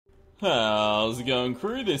How's it going,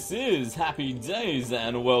 crew? This is Happy Days,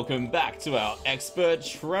 and welcome back to our expert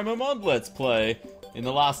Tremor mod Let's Play. In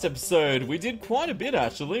the last episode, we did quite a bit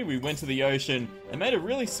actually. We went to the ocean and made a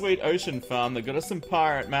really sweet ocean farm that got us some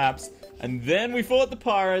pirate maps, and then we fought the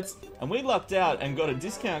pirates, and we lucked out and got a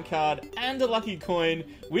discount card and a lucky coin,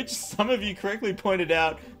 which some of you correctly pointed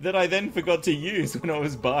out that I then forgot to use when I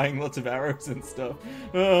was buying lots of arrows and stuff.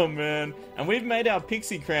 Oh man. And we've made our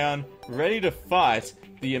pixie crown ready to fight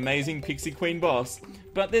the amazing Pixie Queen boss.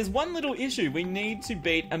 But there's one little issue. We need to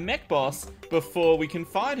beat a mech boss before we can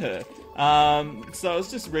fight her. So I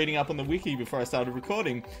was just reading up on the wiki before I started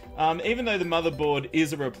recording. Even though the motherboard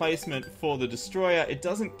is a replacement for the Destroyer, it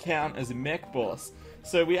doesn't count as a mech boss.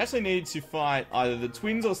 So we actually need to fight either the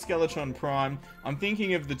twins or Skeletron Prime. I'm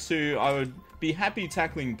thinking of the two. I would be happy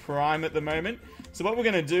tackling Prime at the moment. So what we're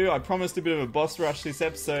going to do, I promised a bit of a boss rush this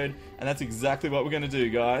episode, and that's exactly what we're going to do,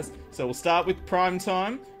 guys. So we'll start with Prime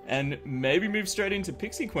time, and maybe move straight into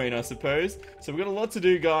Pixie Queen, I suppose. So we've got a lot to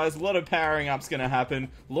do, guys. A lot of powering up's going to happen.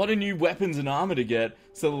 A lot of new weapons and armor to get.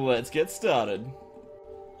 So let's get started.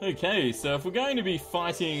 Okay, so if we're going to be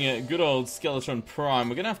fighting good old Skeletron Prime,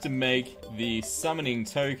 we're going to have to make the summoning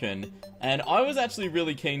token. And I was actually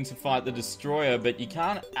really keen to fight the Destroyer, but you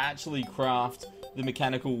can't actually craft the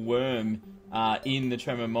mechanical worm in the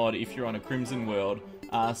Tremor mod if you're on a Crimson world.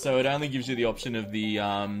 So it only gives you the option of the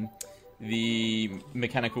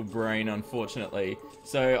mechanical brain, unfortunately.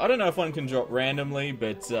 So I don't know if one can drop randomly,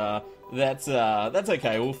 but that's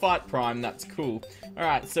okay. We'll fight Prime, that's cool.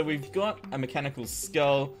 Alright, so we've got a mechanical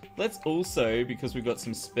skull. Let's also, because we've got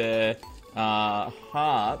some spare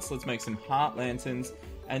hearts, let's make some heart lanterns.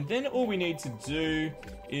 And then all we need to do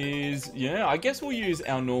is, yeah, I guess we'll use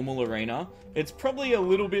our normal arena. It's probably a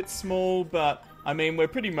little bit small, but I mean, we're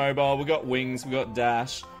pretty mobile. We've got wings, we've got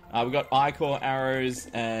dash, we've got eye-core arrows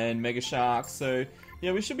and mega sharks. So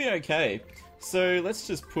yeah, we should be okay. So let's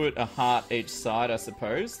just put a heart each side, I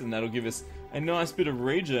suppose, and that'll give us a nice bit of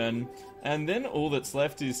regen. And then all that's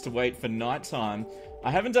left is to wait for nighttime.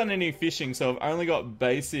 I haven't done any fishing, so I've only got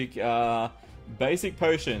basic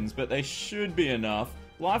potions, but they should be enough.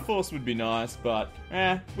 Life Force would be nice, but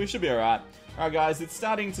we should be alright. Alright guys, it's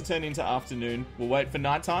starting to turn into afternoon. We'll wait for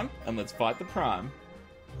nighttime, and let's fight the Prime.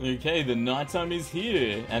 Okay, the nighttime is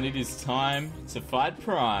here, and it is time to fight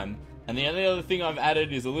Prime. And the only other thing I've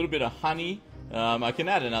added is a little bit of honey. I can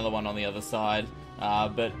add another one on the other side,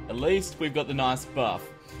 but at least we've got the nice buff.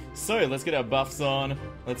 So, let's get our buffs on.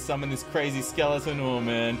 Let's summon this crazy skeleton. Oh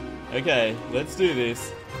man. Okay, let's do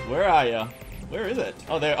this. Where are ya? Where is it?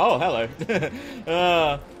 Oh, there. Oh, hello.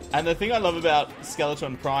 And the thing I love about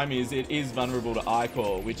Skeletron Prime is it is vulnerable to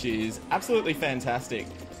eye-core, which is absolutely fantastic.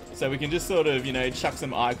 So we can just sort of, you know, chuck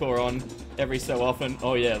some eye-core on every so often.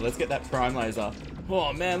 Oh yeah, let's get that Prime Laser.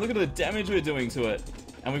 Oh man, look at the damage we're doing to it.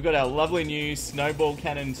 And we've got our lovely new Snowball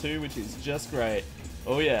Cannon too, which is just great.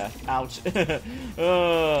 Oh yeah, ouch.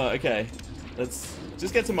 Oh, okay. Let's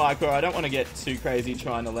just get some eye-core. I don't want to get too crazy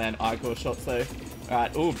trying to land eye-core shots though.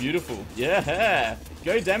 Alright, oh, beautiful. Yeah!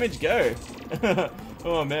 Go damage, go!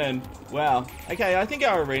 Oh, man. Wow. Okay, I think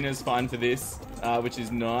our arena's fine for this, which is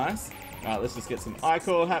nice. Alright, let's just get some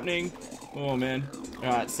eye-core happening. Oh, man.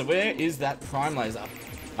 Alright, so where is that Prime Laser?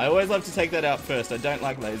 I always love to take that out first. I don't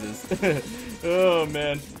like lasers. Oh,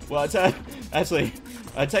 man. Well, actually,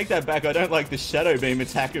 I take that back. I don't like the shadow beam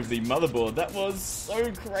attack of the motherboard. That was so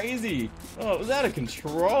crazy. Oh, it was out of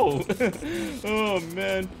control. Oh,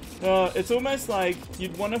 man. It's almost like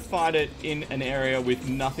you'd want to fight it in an area with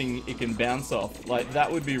nothing it can bounce off. Like,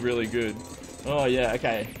 that would be really good. Oh, yeah,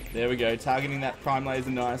 okay. There we go. Targeting that Prime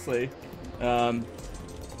Laser nicely.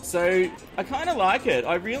 So, I kind of like it.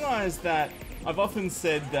 I realized that I've often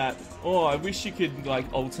said that, oh, I wish you could, like,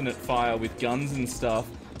 alternate fire with guns and stuff.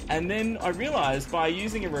 And then I realized by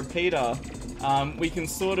using a repeater, we can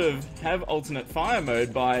sort of have alternate fire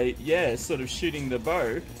mode by, yeah, sort of shooting the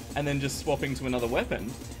bow and then just swapping to another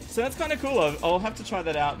weapon. So that's kind of cool. I'll have to try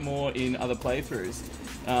that out more in other playthroughs.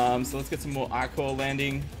 So let's get some more eye-core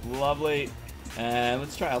landing. Lovely. And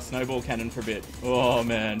let's try our Snowball Cannon for a bit. Oh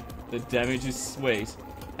man, the damage is sweet.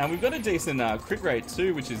 And we've got a decent crit rate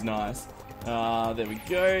too, which is nice. There we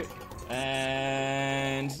go.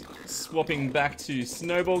 And swapping back to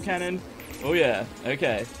Snowball Cannon. Oh yeah,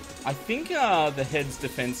 okay. I think the head's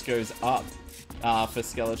defense goes up for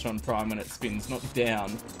Skeletron Prime when it spins, not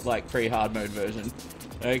down, like pre-hard mode version.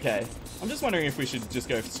 Okay, I'm just wondering if we should just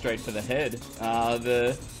go straight for the head.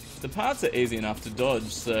 The parts are easy enough to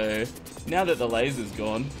dodge, so now that the laser's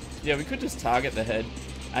gone, yeah, we could just target the head,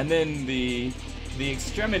 and then the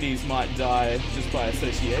extremities might die just by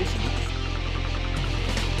association.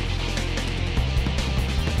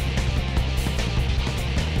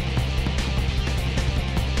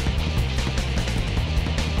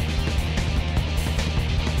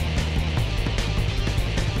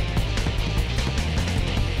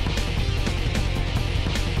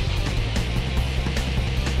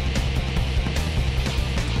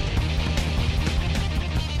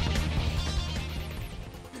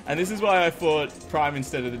 And this is why I fought Prime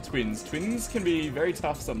instead of the twins. Twins can be very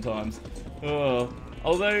tough sometimes.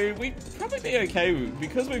 Although we'd probably be okay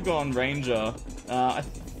because we've gone Ranger. I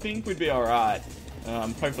think we'd be alright.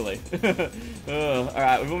 Hopefully.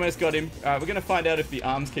 Alright, we've almost got him. Alright, we're gonna find out if the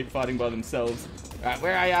arms keep fighting by themselves. Alright,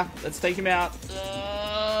 where are ya? Let's take him out.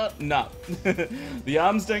 No. The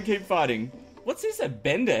arms don't keep fighting. What's this, a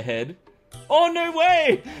bender head? Oh, no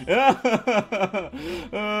way!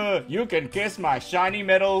 You can kiss my shiny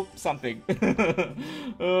metal something.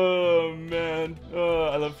 Oh, man. Oh,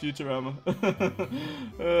 I love Futurama.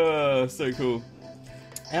 So cool.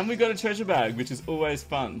 And we got a treasure bag, which is always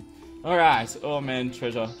fun. Alright. Oh, man.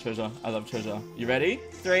 Treasure. I love treasure. You ready?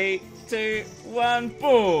 3, 2, 1,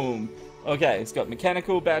 boom! Okay, it's got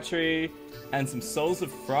mechanical, battery, and some Souls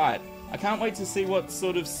of Fright. I can't wait to see what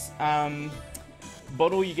sort of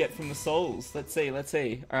bottle you get from the souls. Let's see.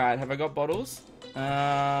 Alright, have I got bottles?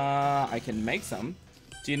 I can make some.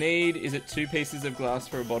 Do you need, is it 2 pieces of glass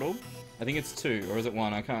for a bottle? I think it's 2, or is it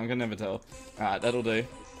 1? I can never tell. Alright, that'll do.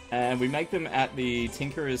 And we make them at the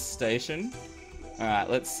Tinkerer's Station. Alright,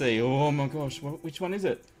 let's see. Oh my gosh, which one is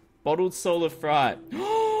it? Bottled Soul of Fright.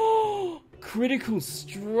 Critical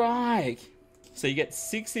Strike! So you get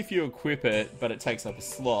 6 if you equip it, but it takes up a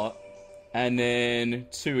slot. And then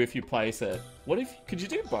 2 if you place it. What if... Could you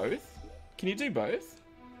do both? Can you do both?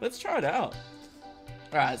 Let's try it out.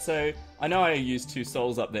 Alright, so I know I used 2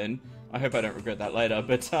 souls up then. I hope I don't regret that later.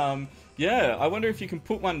 But, yeah, I wonder if you can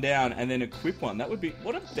put one down and then equip one. That would be...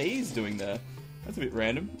 What are bees doing there? That's a bit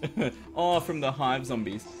random. Oh, from the hive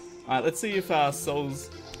zombies. Alright, let's see if souls...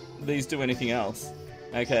 These do anything else.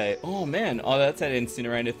 Okay. Oh, man. Oh, that's that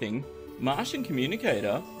incinerator thing. Martian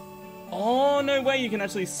communicator. Oh, no way, you can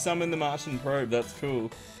actually summon the Martian probe. That's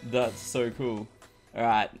cool. That's so cool.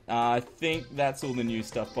 Alright, I think that's all the new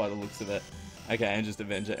stuff by the looks of it. Okay, and just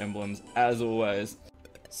Avenger emblems, as always.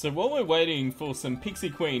 So while we're waiting for some Pixie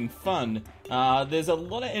Queen fun, there's a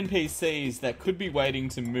lot of NPCs that could be waiting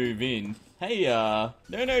to move in. Hey, no,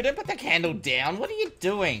 don't put the candle down. What are you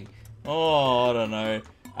doing? Oh, I don't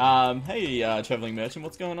know. Hey, traveling merchant,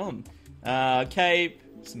 what's going on? Cape.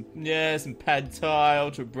 Some pad thai,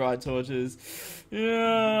 ultra bright torches. Yeah,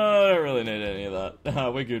 I don't really need any of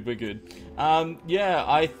that. We're good. Yeah,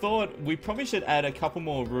 I thought we probably should add a couple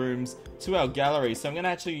more rooms to our gallery. So I'm going to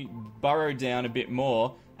actually burrow down a bit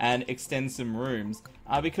more and extend some rooms.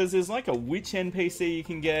 Because there's like a witch NPC you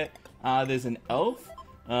can get. There's an elf.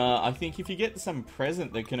 I think if you get some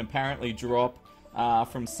present that can apparently drop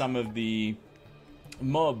from some of the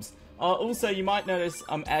mobs. Also, you might notice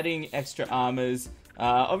I'm adding extra armors.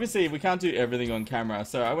 Obviously, we can't do everything on camera,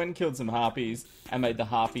 so I went and killed some harpies and made the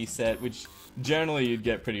harpy set, which generally you'd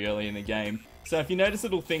get pretty early in the game. So if you notice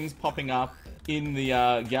little things popping up in the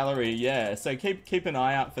gallery, yeah, so keep an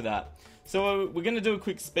eye out for that. So we're going to do a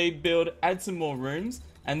quick speed build, add some more rooms,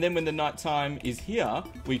 and then when the night time is here,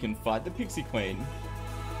 we can fight the Pixie Queen.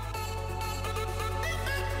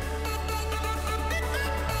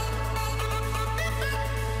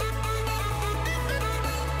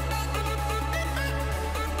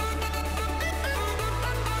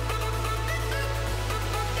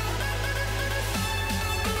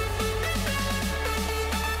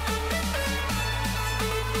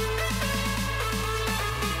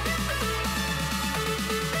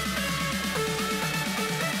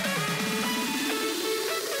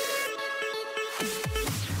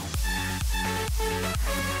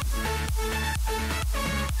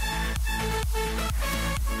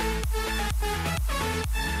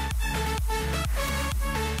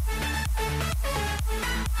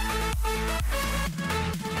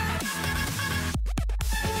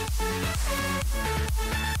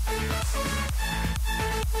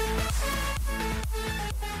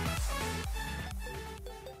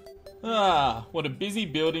 What a busy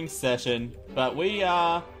building session, but we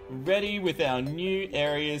are ready with our new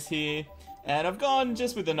areas here, and I've gone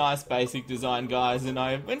just with a nice basic design, guys, and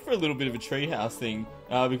I went for a little bit of a treehouse thing,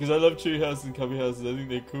 because I love treehouses and cubby houses. I think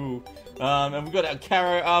they're cool. And we've got our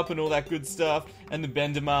caro up and all that good stuff, and the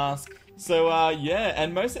bender mask. So, yeah,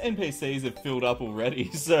 and most NPCs have filled up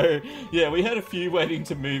already, so, yeah, we had a few waiting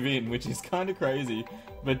to move in, which is kind of crazy.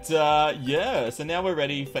 But, yeah, so now we're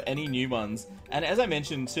ready for any new ones. And as I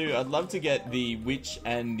mentioned, too, I'd love to get the witch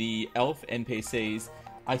and the elf NPCs.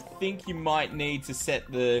 I think you might need to set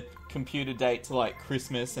the computer date to, like,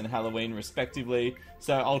 Christmas and Halloween, respectively.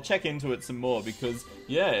 So I'll check into it some more, because,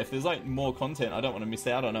 yeah, if there's, like, more content, I don't want to miss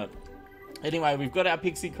out on it. Anyway, we've got our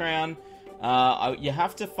Pixie Crown. You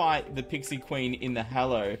have to fight the Pixie Queen in the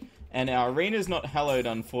Hallow, and our arena's not hallowed,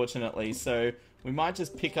 unfortunately, so we might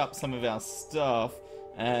just pick up some of our stuff.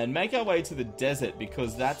 and make our way to the desert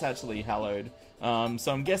because that's actually hallowed.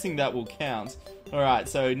 So I'm guessing that will count. Alright,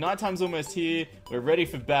 so nighttime's almost here. We're ready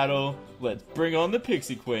for battle. Let's bring on the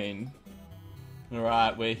Pixie Queen.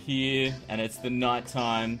 Alright, we're here, and it's the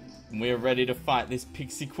nighttime, and we're ready to fight this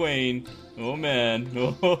Pixie Queen. Oh man,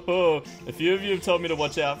 oh, a few of you have told me to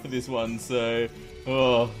watch out for this one, so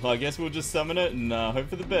I guess we'll just summon it and hope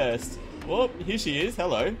for the best. Oh, here she is.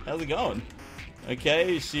 Hello, how's it going?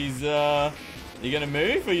 Okay, she's you gonna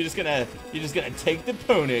move, or you're just gonna take the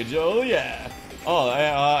ponage? Oh yeah. Oh,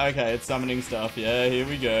 okay, it's summoning stuff. Yeah, here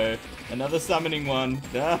we go. Another summoning one.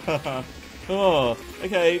 Oh,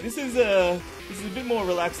 okay, this is a bit more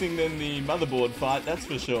relaxing than the motherboard fight, that's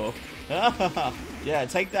for sure. Yeah,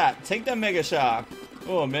 take that Mega Shark.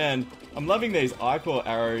 Oh man, I'm loving these Ichor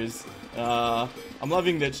arrows. I'm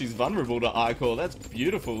loving that she's vulnerable to Ichor, that's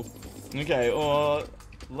beautiful. Okay,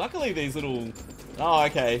 luckily these little... Oh,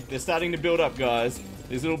 okay, they're starting to build up, guys.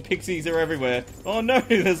 These little pixies are everywhere. Oh no,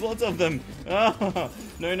 there's lots of them. Oh,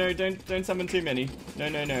 no, don't summon too many.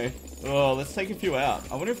 No. Oh, let's take a few out.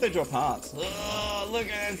 I wonder if they drop hearts. Oh, look,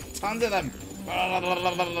 there's tons of them.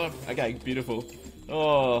 Okay, beautiful.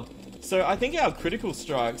 Oh, so I think our critical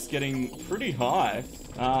strike's getting pretty high.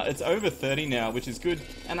 It's over 30 now, which is good.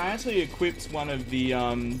 And I actually equipped one of the,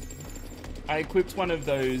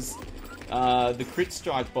 the crit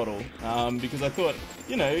strike bottle, because I thought,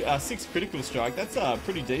 you know, 6 critical strike, that's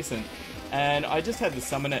pretty decent. And I just had the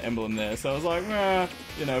summoner emblem there, so I was like,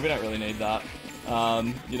 you know, we don't really need that.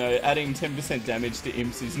 You know, adding 10% damage to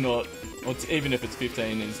imps is not, or even if it's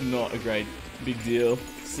 15, is not a great big deal.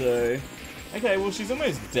 So, okay, well she's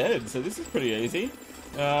almost dead, so this is pretty easy.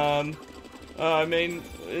 I mean,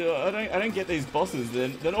 I don't get these bosses.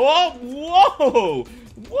 Then oh, whoa,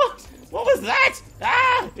 what was that?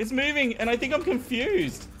 Ah, it's moving, and I think I'm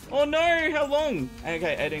confused. Oh no, how long?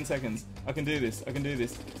 Okay, 18 seconds. I can do this.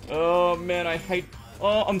 Oh man, I hate.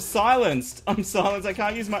 Oh, I'm silenced. I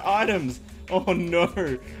can't use my items. Oh no.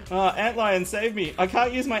 Antlion, save me. I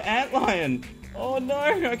can't use my Antlion. Oh no,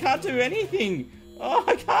 I can't do anything. Oh,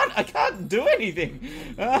 I can't do anything.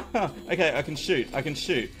 Okay, I can shoot.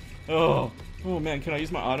 Oh man, can I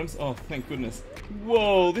use my items? Oh, thank goodness.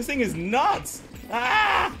 Whoa, this thing is nuts.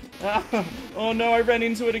 Oh no, I ran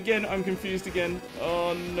into it again. I'm confused again.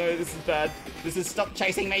 Oh no, this is bad. Stop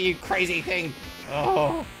chasing me, you crazy thing.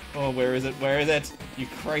 Oh, where is it? You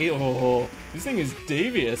crazy. Oh, this thing is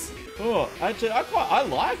devious. Oh, actually, I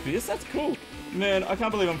like this. That's cool. Man, I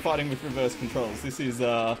can't believe I'm fighting with reverse controls. This is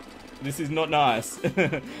not nice.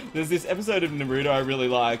 There's this episode of Naruto I really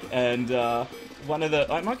like, and am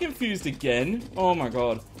I confused again? Oh my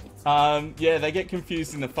god. Yeah, they get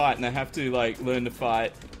confused in the fight, and they have to, like, learn to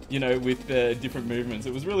fight, you know, with the different movements.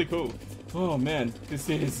 It was really cool. Oh man, this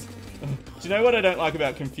is... Do you know what I don't like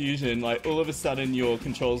about confusion? Like, all of a sudden your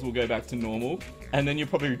controls will go back to normal, and then you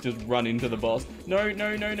probably just run into the boss. No.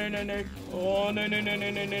 Oh,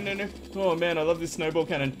 no. Oh man, I love this snowball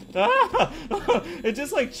cannon. Ah! It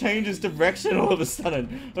just, like, changes direction all of a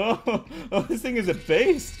sudden. Oh, this thing is a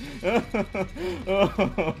beast.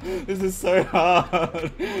 Oh, this is so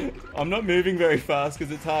hard. I'm not moving very fast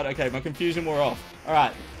because it's hard. Okay, my confusion wore off.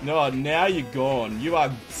 Alright, no, now you're gone. You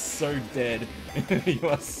are so dead. You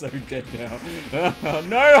are so dead now. Oh,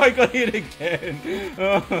 no, I got hit again.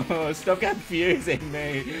 Oh, stop confusing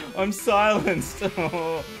me. I'm silenced.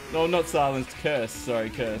 Oh, no, not silenced. Cursed.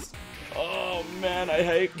 Sorry, cursed. Oh, man, I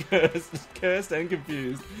hate cursed. Cursed and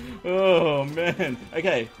confused. Oh, man.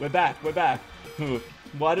 Okay, we're back.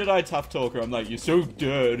 Why did I tough talk her? I'm like, you're so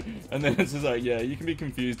dead. And then it's just like, yeah, you can be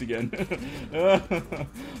confused again.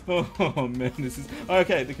 Oh, man, this is...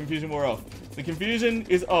 Okay, the confusion wore off. The confusion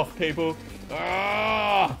is off, people.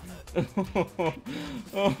 Ah!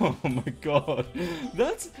 Oh, my God.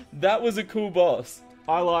 That was a cool boss.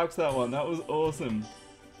 I liked that one. That was awesome.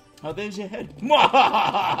 Oh, there's your head.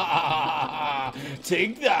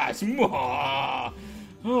 Take that.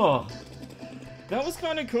 Oh. That was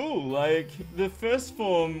kind of cool. Like, the first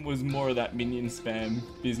form was more of that minion spam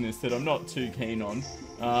business that I'm not too keen on.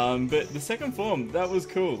 But the second form, that was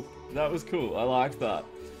cool. I liked that.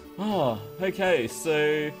 Oh, okay,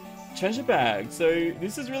 so treasure bag. So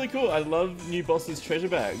this is really cool. I love new bosses' treasure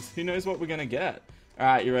bags. Who knows what we're gonna get?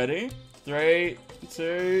 Alright, you ready? 3,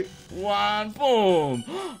 2, 1, boom!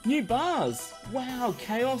 New bars! Wow,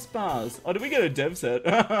 chaos bars. Oh, did we get a dev set?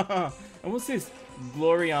 And what's this?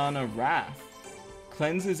 Gloriana Wrath.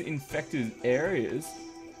 Cleanses infected areas.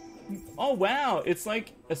 Oh wow, it's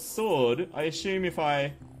like a sword. I assume if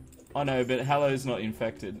I... Oh no, but Hallow's not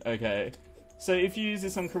infected. Okay. So if you use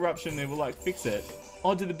this on corruption, it will like fix it.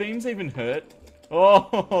 Oh, do the beams even hurt?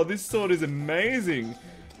 Oh, this sword is amazing.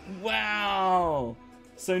 Wow.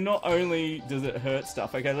 So not only does it hurt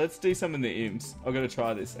stuff. Okay, let's do some of the imps. I've got to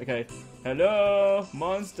try this. Okay. Hello,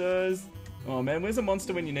 monsters. Oh man, where's a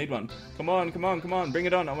monster when you need one? Come on, come on, come on. Bring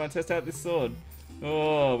it on. I want to test out this sword.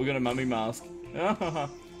 Oh, we got a mummy mask.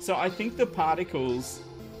 So I think the particles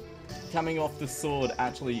coming off the sword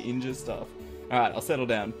actually injure stuff. Alright, I'll settle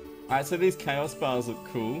down. Alright, so these chaos bars look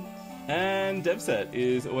cool. And dev set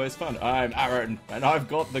is always fun. I'm Aaron, and I've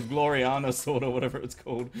got the Gloriana sword or whatever it's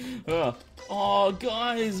called. Oh,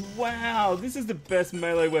 guys, wow. This is the best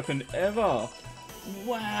melee weapon ever.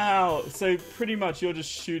 Wow. So pretty much you're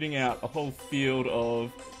just shooting out a whole field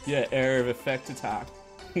of, yeah, area of effect attack.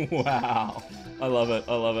 Wow. I love it.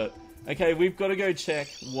 I love it. Okay, we've got to go check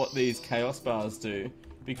what these chaos bars do.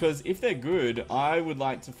 Because if they're good, I would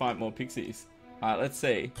like to fight more pixies. Alright, let's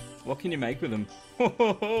see. What can you make with them?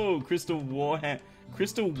 Ho, Crystal War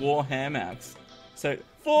Ham Axe. So,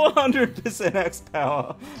 400% axe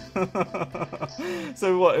power.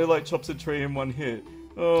 So what, it like chops a tree in one hit.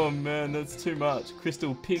 Oh man, that's too much.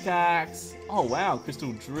 Crystal Pickaxe. Oh wow,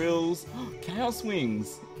 Crystal Drills. Chaos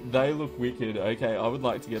Wings. They look wicked. Okay, I would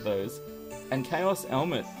like to get those. And Chaos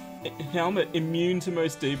Helmet. Helmet immune to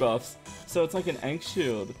most debuffs. So it's like an Ankh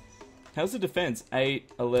Shield. How's the defense? 8,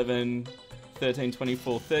 11... 13,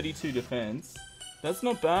 24, 32 defense. That's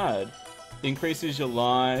not bad. Increases your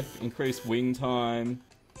life, increased wing time.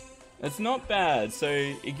 That's not bad. So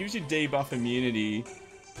it gives you debuff immunity,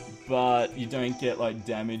 but you don't get like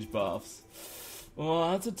damage buffs.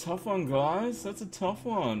 Oh, that's a tough one, guys. That's a tough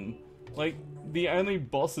one. Like, the only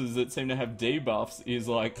bosses that seem to have debuffs is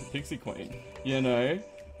like Pixie Queen, you know?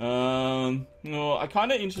 Well, I'm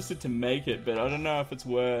kind of interested to make it, but I don't know if it's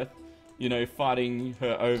worth, you know, fighting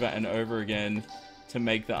her over and over again to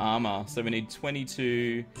make the armor. So we need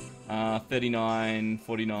 22, 39,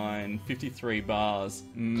 49, 53 bars.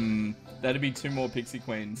 That'd be 2 more Pixie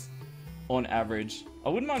Queens on average. I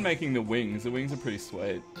wouldn't mind making the wings. The wings are pretty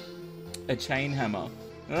sweet. A chain hammer.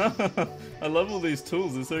 I love all these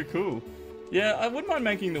tools. They're so cool. Yeah, I wouldn't mind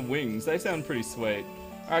making the wings. They sound pretty sweet.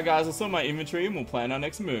 Alright guys, I'll sort my inventory and we'll plan our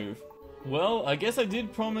next move. Well, I guess I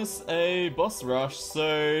did promise a boss rush,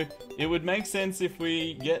 so it would make sense if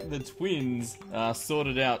we get the twins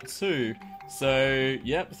sorted out too. So,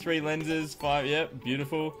 yep, 3 lenses, 5, yep,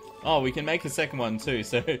 beautiful. Oh, we can make a second one too,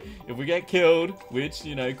 so if we get killed, which,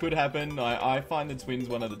 you know, could happen, I find the twins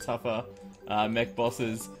one of the tougher mech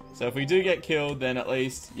bosses. So if we do get killed, then at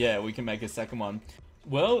least, yeah, we can make a second one.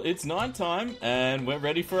 Well, it's night time, and we're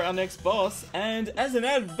ready for our next boss, and as an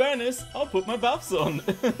added bonus, I'll put my buffs on.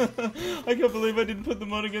 I can't believe I didn't put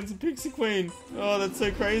them on against a Pixie Queen. Oh, that's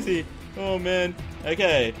so crazy. Oh, man.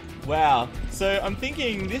 Okay, wow. So I'm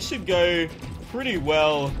thinking this should go pretty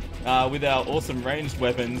well with our awesome ranged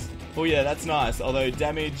weapons. Oh yeah, that's nice, although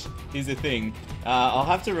damage is a thing. I'll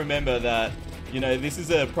have to remember that, you know, this is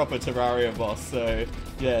a proper Terraria boss, so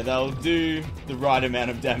yeah, they'll do the right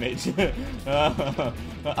amount of damage.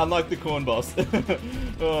 Unlike the corn boss.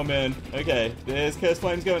 Oh man, okay, there's curse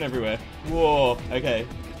flames going everywhere. Whoa, okay.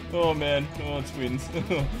 Oh man, oh, twins.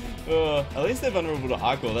 At least they're vulnerable to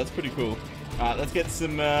Ichor, that's pretty cool. Alright, let's get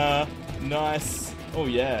some nice, oh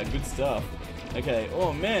yeah, good stuff. Okay,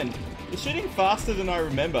 oh man, it's shooting faster than I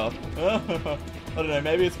remember. I don't know,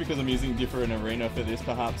 maybe it's because I'm using different arena for this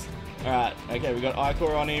perhaps. Alright, okay, we got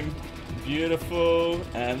Ichor on him. Beautiful,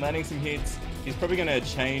 and landing some hits. He's probably going to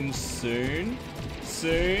change soon.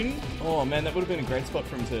 Oh man, that would have been a great spot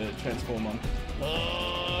for him to transform on.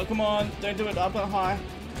 Oh, come on, don't do it up and high.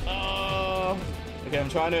 Oh. Okay, I'm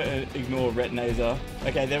trying to ignore Retinazer.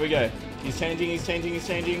 Okay, there we go. He's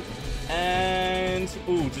changing. And,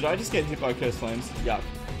 ooh, did I just get hit by Curse Flames? Yuck.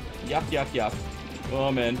 Yuck.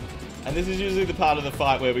 Oh man. And this is usually the part of the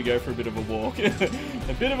fight where we go for a bit of a walk. A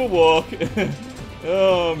bit of a walk.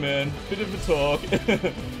 Oh man, bit of a talk.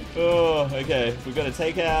 Oh, okay, we've got to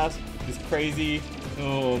take out this crazy,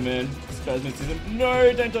 oh man, spasmodism.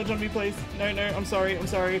 No, don't dodge on me, please. No, I'm sorry.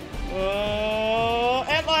 Oh,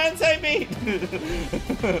 Antlion, save me!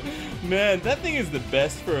 Man, that thing is the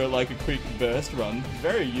best for like a quick burst run.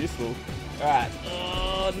 Very useful. Alright,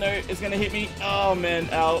 oh no, it's gonna hit me. Oh man,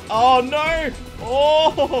 ow. Oh no!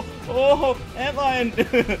 Oh,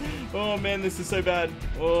 Antlion! Oh man, this is so bad.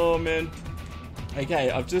 Oh man.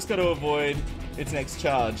 Okay, I've just got to avoid its next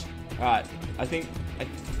charge. Alright, I think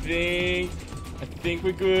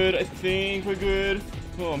we're good.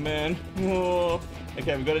 Oh man. Oh.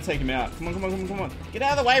 Okay, we've got to take him out. Come on. Get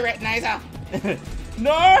out of the way, Retinazer!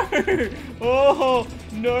 No! Oh,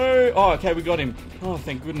 no! Oh, okay, we got him. Oh,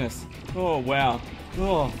 thank goodness. Oh, wow.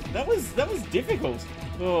 Oh, that was difficult.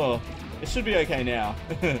 Oh, it should be okay now.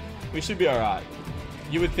 We should be alright.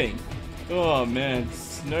 You would think. Oh man,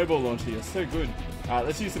 snowball launcher, you're so good. Alright,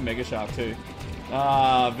 let's use some Mega Shark too.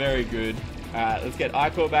 Ah, very good. Alright, let's get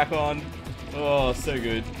Icor back on. Oh, so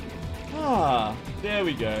good. Ah, there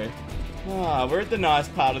we go. Ah, we're at the nice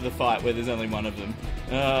part of the fight where there's only one of them.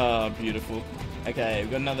 Ah, beautiful. Okay,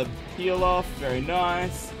 we've got another peel off. Very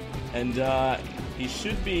nice. And he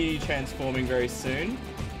should be transforming very soon.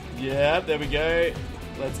 Yeah, there we go.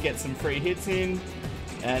 Let's get some free hits in.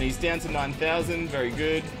 And he's down to 9,000. Very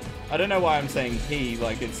good. I don't know why I'm saying he,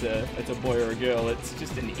 like it's a boy or a girl. It's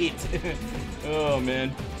just an it. Oh,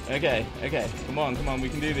 man. Okay, okay. Come on, come on. We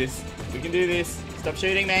can do this. We can do this. Stop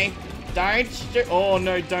shooting me. Don't shoot. Oh,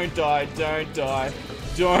 no, don't die. Don't die.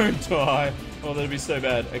 Don't die. Oh, that'd be so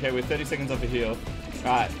bad. Okay, we're 30 seconds off a heal.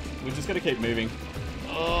 Alright, we're just gonna keep moving.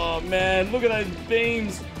 Oh, man, look at those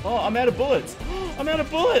beams. Oh, I'm out of bullets. I'm out of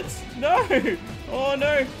bullets. No. Oh,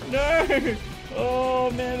 no. No.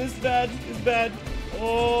 Oh, man, this is bad. This is bad.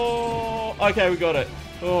 Oh, okay, we got it.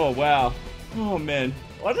 Oh, wow. Oh, man.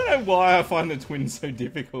 I don't know why I find the twins so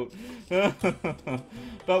difficult.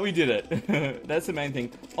 But we did it. That's the main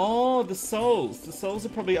thing. Oh, the souls. The souls are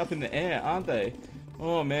probably up in the air, aren't they?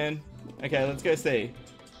 Oh, man. Okay, let's go see.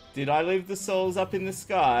 Did I leave the souls up in the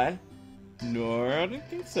sky? No, I don't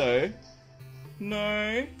think so.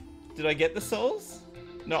 No. Did I get the souls?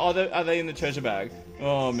 No, are they in the treasure bag?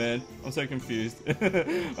 Oh, man. I'm so confused.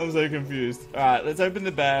 I'm so confused. Alright, let's open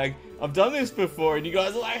the bag. I've done this before, and you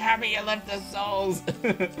guys are like, Happy, you left the souls.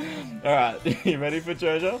 Alright, you ready for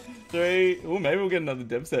treasure? 3. Oh, maybe we'll get another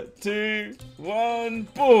dev set. 2, 1,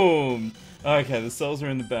 boom. Okay, the souls are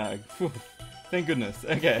in the bag. Whew. Thank goodness.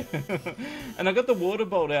 Okay. And I got the water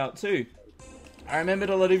bolt out, too. I remembered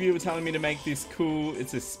a lot of you were telling me to make this cool,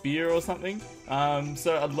 it's a spear or something.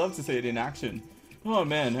 So I'd love to see it in action. Oh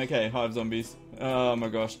man, okay, hive zombies. Oh my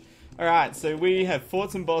gosh. Alright, so we have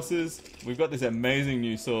fought some bosses. We've got this amazing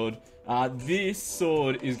new sword. This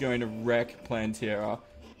sword is going to wreck Plantera.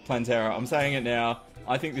 I'm saying it now.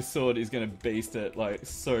 I think this sword is going to beast it, like,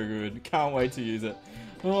 so good. Can't wait to use it.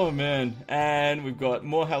 Oh man. And we've got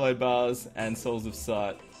more Hello Bars and Souls of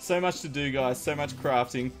Sight. So much to do, guys. So much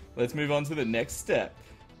crafting. Let's move on to the next step.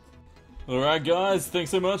 Alright guys,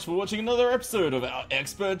 thanks so much for watching another episode of our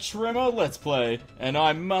Expert Tremor Let's Play. And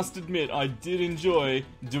I must admit, I did enjoy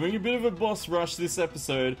doing a bit of a boss rush this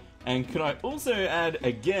episode. And can I also add,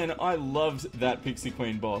 again, I loved that Pixie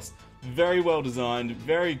Queen boss. Very well designed,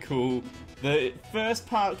 very cool. The first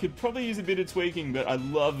part could probably use a bit of tweaking, but I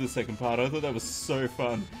love the second part. I thought that was so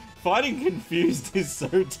fun. Fighting Confused is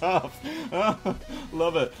so tough.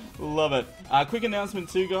 Love it. Love it. Quick announcement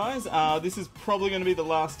too, guys. This is probably going to be the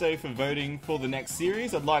last day for voting for the next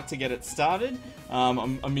series. I'd like to get it started.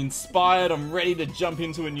 I'm inspired. I'm ready to jump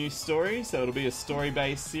into a new story. So it'll be a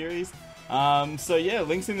story-based series. So yeah,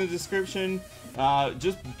 links in the description.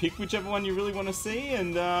 Just pick whichever one you really want to see,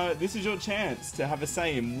 and this is your chance to have a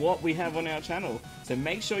say in what we have on our channel. So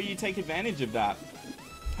make sure you take advantage of that.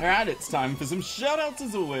 Alright, it's time for some shoutouts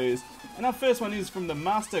as always. And our first one is from the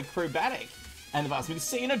Master Acrobatic. And they've asked me to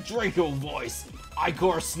sing in a Draco voice.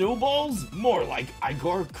 Igor snowballs? More like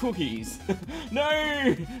Igor cookies.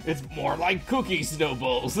 No! It's more like cookie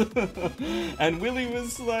snowballs. And Willie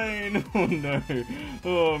was slain. Oh no.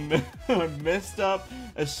 Oh man. I messed up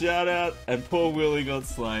a shout out and poor Willie got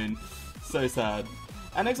slain. So sad.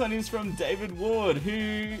 Our next one is from David Ward,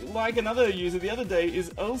 who, like another user the other day,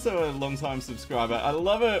 is also a long-time subscriber. I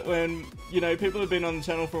love it when, you know, people have been on the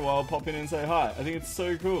channel for a while pop in and say hi. I think it's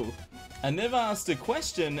so cool. And they've asked a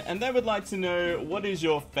question, and they would like to know, what is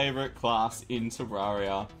your favourite class in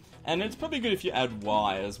Terraria? And it's probably good if you add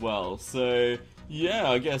Y as well. So,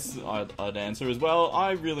 yeah, I guess I'd answer as well.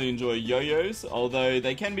 I really enjoy yo-yos, although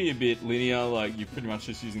they can be a bit linear, like you're pretty much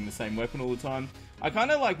just using the same weapon all the time. I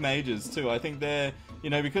kind of like mages too. I think they're,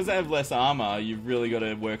 you know, because they have less armor, you've really got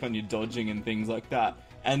to work on your dodging and things like that.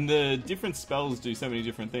 And the different spells do so many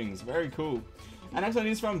different things. Very cool. And next one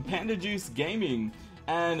is from Panda Juice Gaming.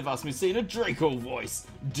 And they've asked me to see in a Draco voice.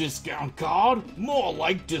 Discount card? More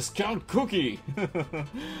like discount cookie.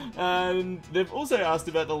 And they've also asked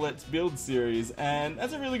about the Let's Build series. And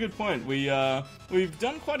that's a really good point. We've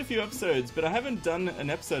done quite a few episodes, but I haven't done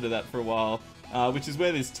an episode of that for a while. Which is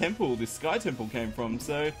where this temple, this sky temple came from.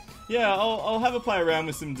 So, yeah, I'll have a play around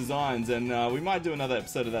with some designs, and we might do another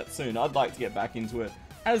episode of that soon. I'd like to get back into it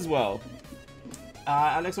as well.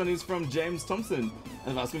 Our next one is from James Thompson, and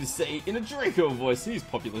they've asked me to say in a Draco voice, he's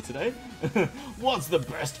popular today, what's the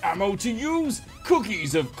best ammo to use?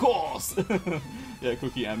 Cookies, of course! Yeah,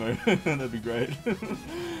 cookie ammo. That'd be great.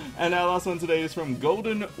 And our last one today is from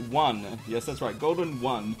Golden1. Yes, that's right,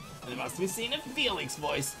 Golden1. There must be seen a Felix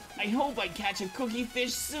voice. I hope I catch a cookie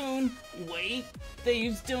fish soon. Wait,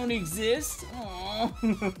 these don't exist?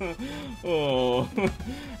 Aww. Oh.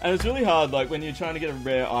 And it's really hard, like, when you're trying to get a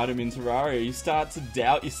rare item in Terraria, you start to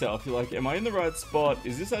doubt yourself. You're like, am I in the right spot?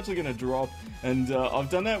 Is this actually going to drop? And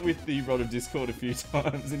I've done that with the Rod of Discord a few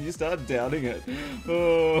times, and you start doubting it.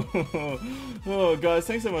 Oh, guys,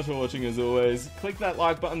 thanks so much for watching as always. Click that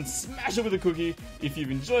like button, smash it with a cookie if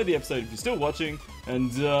you've enjoyed the episode, if you're still watching.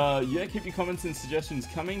 And yeah, keep your comments and suggestions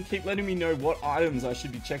coming. Keep letting me know what items I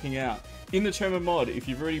should be checking out in the Tremor mod if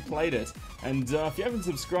you've already played it. And if you haven't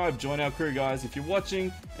subscribed, join our crew, guys. If you're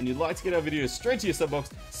watching and you'd like to get our videos straight to your sub box,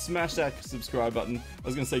 smash that subscribe button. I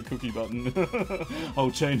was going to say cookie button.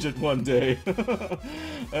 I'll change it one day.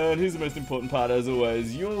 And here's the most important part, as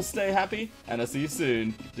always. You'll stay happy, and I'll see you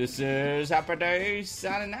soon. This is Happy Days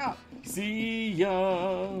signing out. See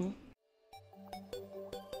ya.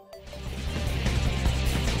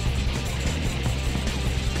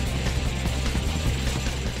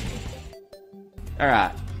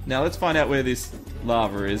 Alright, now let's find out where this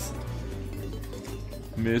lava is.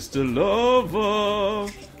 Mr.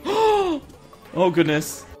 Lava! Oh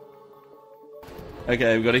goodness.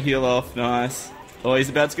 Okay, we've got to heal off, nice. Oh, he's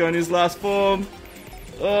about to go in his last form.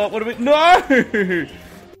 Oh, what do we— No!